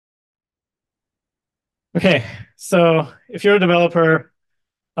Okay, so if you're a developer,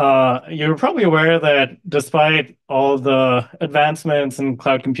 you're probably aware that despite all the advancements in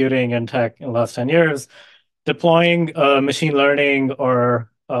cloud computing and tech in the last 10 years, deploying machine learning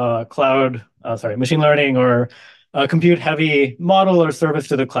or machine learning or compute heavy model or service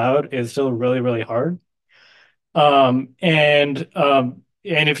to the cloud is still really, really hard. And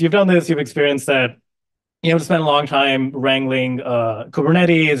if you've done this, you've experienced that you have to spend a long time wrangling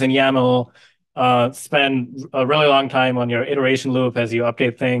Kubernetes and YAML, spend a really long time on your iteration loop as you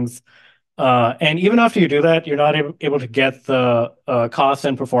update things. And even after you do that, you're not able to get the cost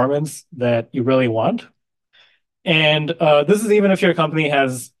and performance that you really want. And this is even if your company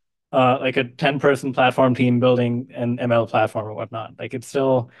has like a 10-person platform team building an ML platform or whatnot. Like it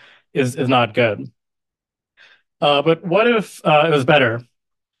still is not good. But what if it was better?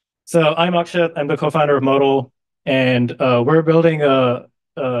 So I'm Akshat. I'm the co-founder of Modal, and we're building a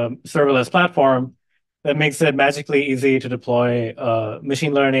serverless platform that makes it magically easy to deploy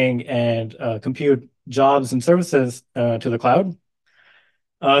machine learning and compute jobs and services to the cloud.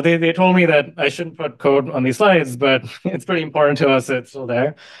 They told me that I shouldn't put code on these slides, but it's pretty important to us. It's still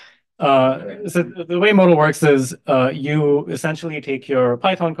there. So the way Modal works is you essentially take your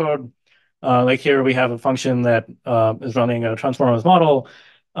Python code. Like here, we have a function that is running a transformers model,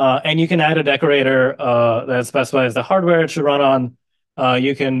 and you can add a decorator that specifies the hardware it should run on.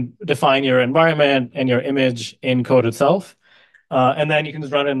 You can define your environment and your image in code itself, and then you can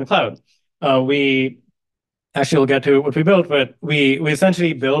just run it in the cloud. We actually will get to what we built, but we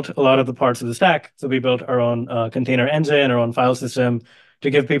essentially built a lot of the parts of the stack. So we built our own container engine, our own file system to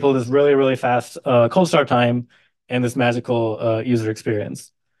give people this really, really fast cold start time and this magical user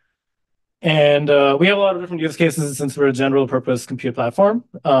experience. And we have a lot of different use cases since we're a general purpose compute platform,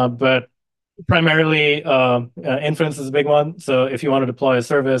 but primarily inference is a big one. So if you want to deploy a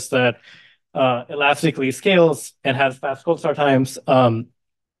service that elastically scales and has fast cold start times,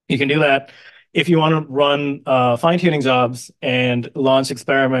 you can do that. If you want to run fine-tuning jobs and launch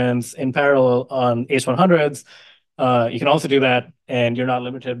experiments in parallel on H100s, you can also do that, and you're not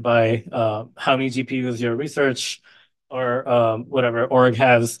limited by how many GPUs your research or whatever org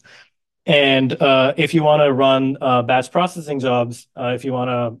has. And if you want to run batch processing jobs, if you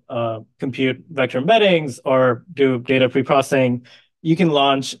want to compute vector embeddings or do data pre-processing, you can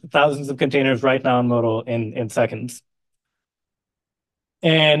launch thousands of containers right now in Modal in seconds.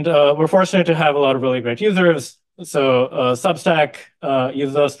 And we're fortunate to have a lot of really great users. So Substack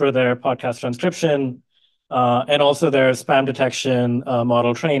uses us for their podcast transcription and also their spam detection,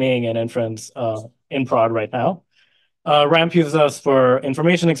 model training, and inference in prod right now. Ramp uses us for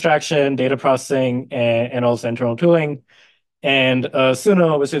information extraction, data processing, and also internal tooling. And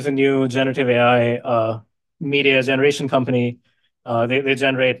Suno, which is a new generative AI media generation company, they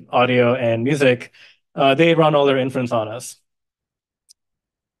generate audio and music. They run all their inference on us.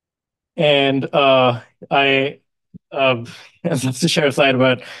 And I have to share a slide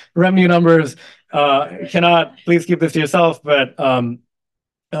about revenue numbers. Cannot please keep this to yourself, but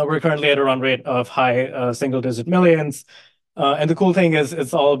we're currently at a run rate of high single-digit millions. And the cool thing is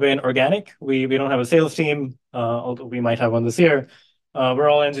it's all been organic. We don't have a sales team, although we might have one this year. We're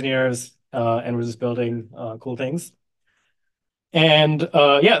all engineers, and we're just building cool things. And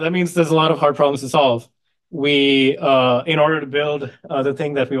yeah, that means there's a lot of hard problems to solve. In order to build the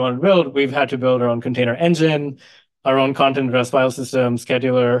thing that we want to build, we've had to build our own container engine, our own content address file system,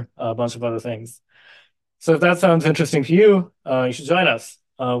 scheduler, a bunch of other things. So if that sounds interesting to you, you should join us.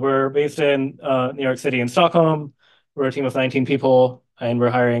 We're based in New York City and Stockholm. We're a team of 19 people, and we're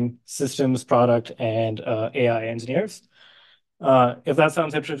hiring systems, product, and AI engineers. If that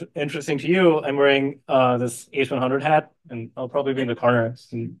sounds interesting to you, I'm wearing this H100 hat, and I'll probably be in the corner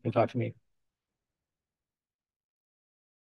and talk to me.